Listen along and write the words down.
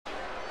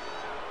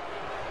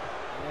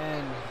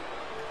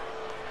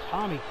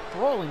Tommy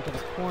crawling to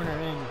the corner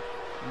and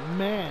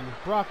man,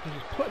 Brock is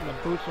just putting the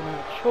boots on him,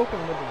 choking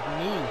him with his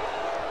knee.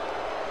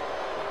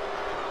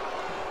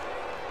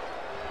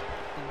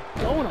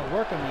 He's going to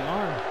work on the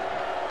arm.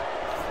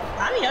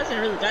 Tommy hasn't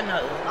really gotten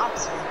out of the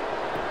boxing. I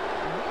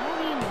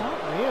mean, not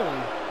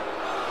really.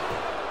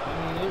 I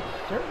mean, it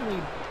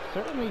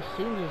certainly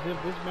seems as if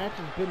this match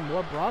has been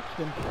more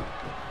Broxton.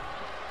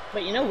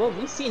 But you know what?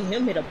 We've seen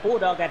him hit a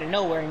bulldog out of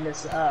nowhere in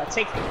this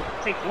take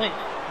win.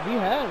 He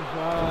has.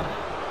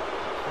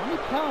 Tommy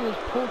Khan has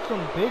pulled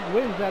some big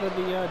wins out of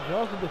the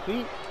jaws of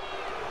defeat.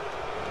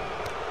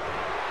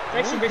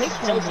 Especially versus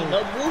Josie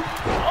Nobu.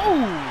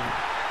 Oh!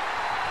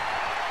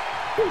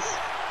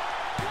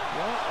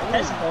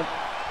 That's good.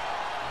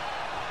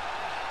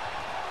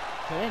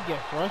 Can't get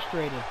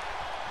frustrated.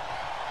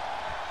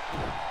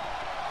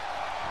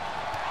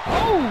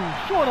 Oh!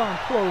 Short arm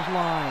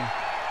clothesline.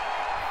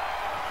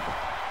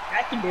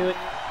 That can do it.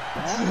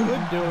 That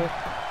could do it.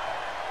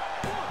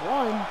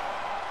 1,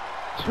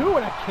 2,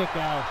 and a kick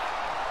out.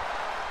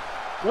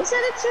 Was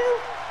that a 2?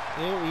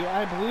 Yeah,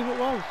 I believe it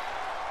was.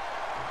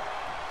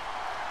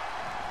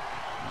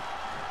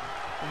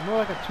 More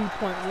like a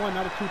 2.1,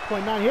 not a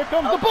 2.9. Here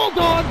comes the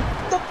Bulldog!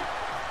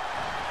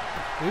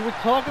 We were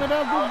talking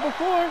about this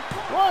before.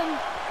 1,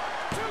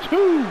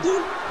 2.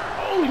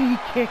 Oh, he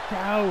kicked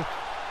out.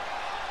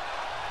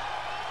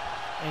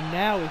 And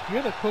now, if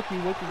you're the Cookie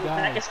Wookie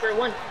guy, I guess for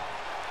 1.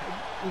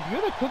 if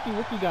you're the Cookie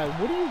Wookie guy,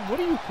 what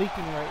are you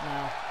thinking right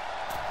now?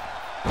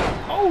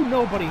 Oh,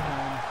 nobody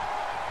home.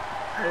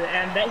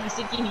 I bet he's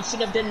thinking he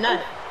should have done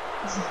that.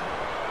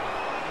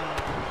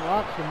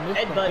 Blocks and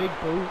missed a big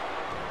boot.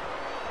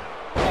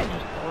 And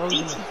just throws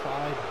him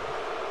aside.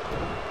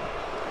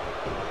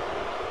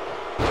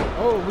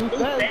 Oh,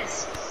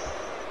 Luthez.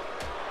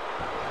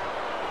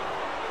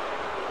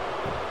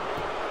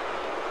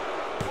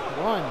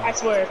 One. I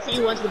swear, if he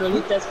wants with a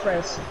Luthez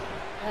press.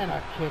 And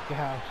a kick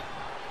out.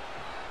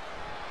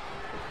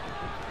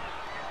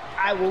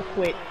 I will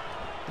quit.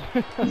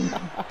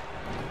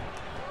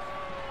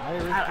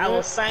 I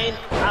will sign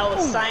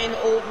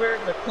over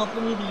the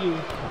company to you.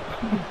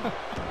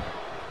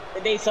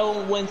 The day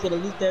someone wins with a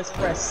Luthez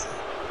press.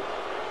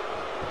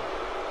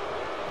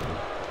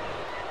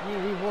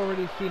 Yeah, we've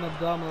already seen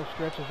abdominal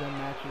stretches in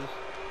matches.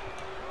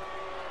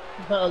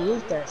 But a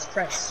Luthez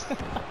press.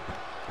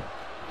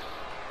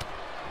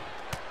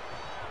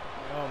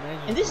 Oh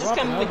man! And this is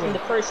coming from the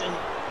person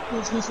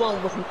who's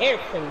one with an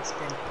airplane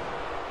spin.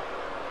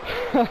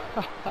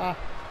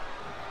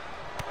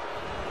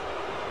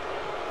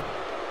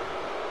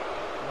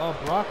 Oh,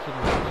 Broxton is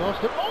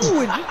exhausted. Oh,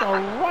 and just a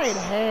right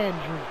hand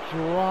just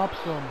drops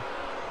him.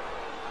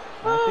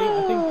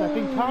 I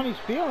think Tommy's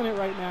feeling it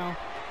right now.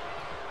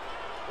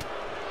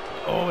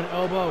 Oh, an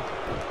elbow.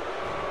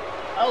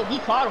 Oh, he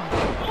caught him.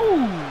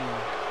 Oh.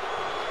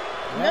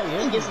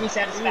 Nothing gives me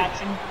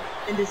satisfaction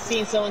than just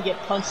seeing someone get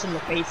punched in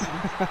the face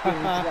and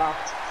being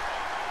dropped.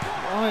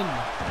 1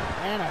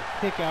 and a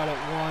kick out at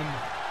 1.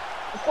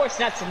 Of course,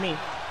 not to me.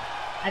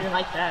 I didn't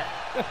like that.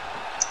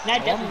 And I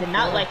definitely did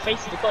not like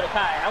facing Dakota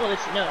Kai. I will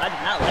let you know, I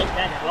did not like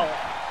that at all.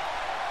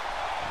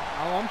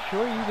 Oh, I'm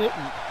sure you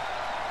didn't.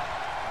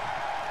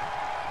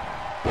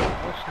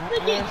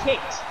 They're getting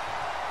kicked.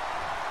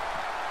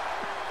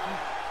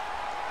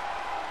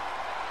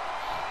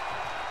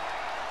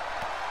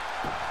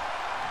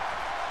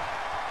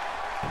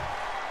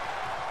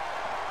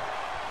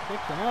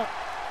 Picks him up.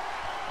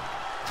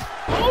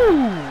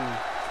 Oh!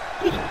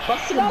 Just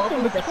busted him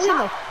open with a between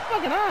chop. the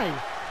fucking eyes.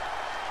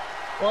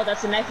 Well,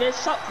 that's a knife-edge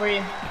shot for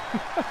you.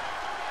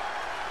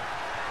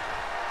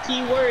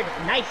 Keyword,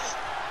 knife.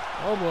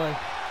 Oh boy.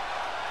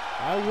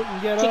 I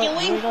wouldn't get Chicken up.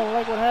 wing? We don't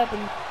like what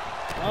happens.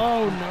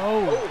 Oh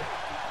no. Oh,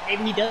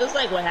 maybe he does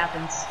like what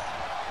happens.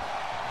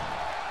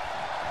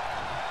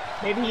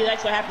 Maybe he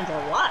likes what happens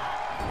a lot.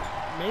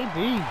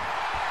 Maybe.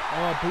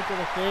 Oh, a boot to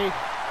the face.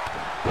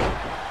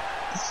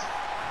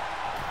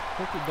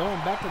 Cookie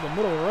going back to the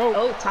middle rope.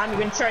 Oh, Tommy,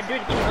 you're gonna try to do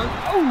it again, huh?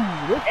 Oh,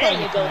 this time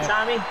there you go,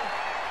 Tommy.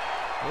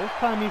 This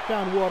time he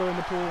found water in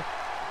the pool.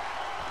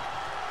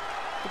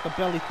 With the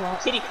belly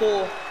flop. Kitty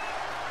pool.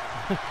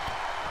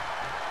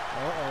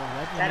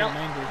 That's I don't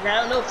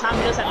know if Tommy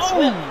knows how to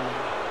swim.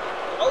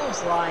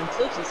 Clothesline,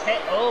 tilts his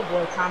head. Oh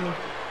boy, Tommy.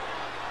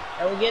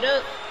 That will get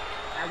up.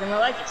 Not gonna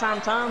like it,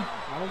 Tom. I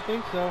don't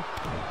think so.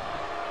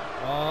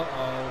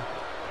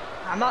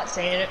 I'm not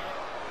saying it.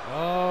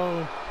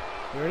 Oh,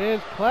 here it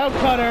is, Cloud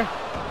Cutter.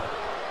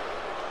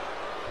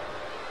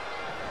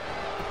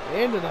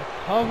 Into the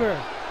cover.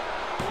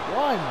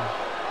 1,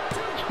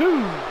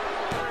 2,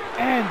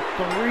 and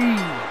 3.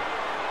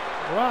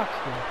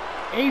 Broxton,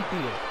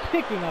 Apia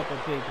picking up a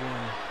big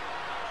win.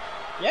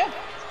 Yeah,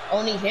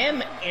 only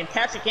him and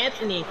Patrick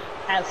Anthony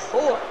have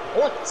 4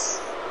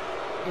 points.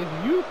 If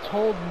you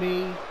told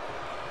me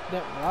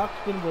that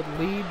Broxton would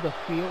lead the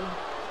field,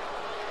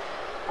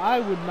 I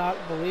would not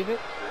believe it,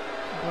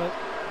 but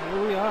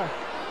here we are.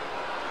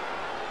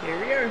 Here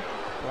we are.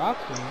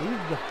 Broxton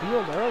leads the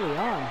field early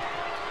on.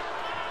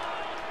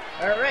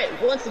 Alright,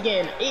 once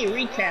again, a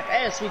recap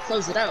as we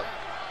close it out.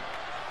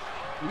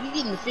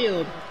 Leading the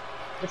field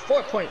with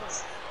 4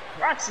 points.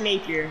 Roxy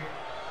Napier,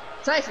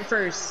 tied for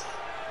first.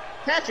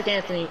 Patrick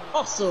Anthony,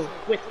 also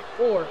with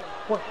 4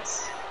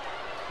 points.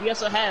 We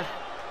also have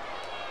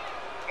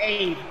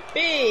a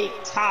big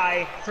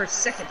tie for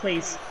second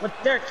place with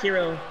Dark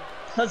Hero,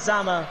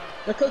 Hazama,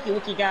 the Cookie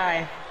Wookie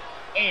guy,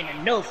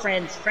 and No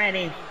Friends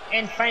Franny.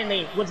 And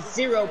finally, with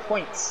 0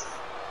 points,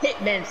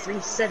 Hitman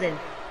 37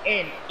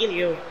 and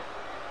Ilio.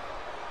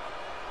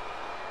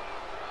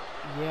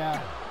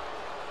 Yeah,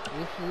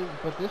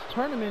 but this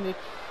tournament, it's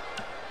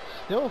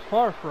still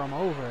far from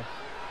over.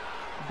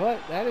 But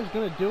that is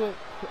going to do it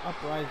for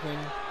Uprising.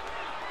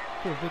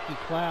 For Vicky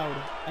Cloud,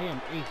 I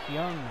am Ace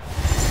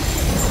Young.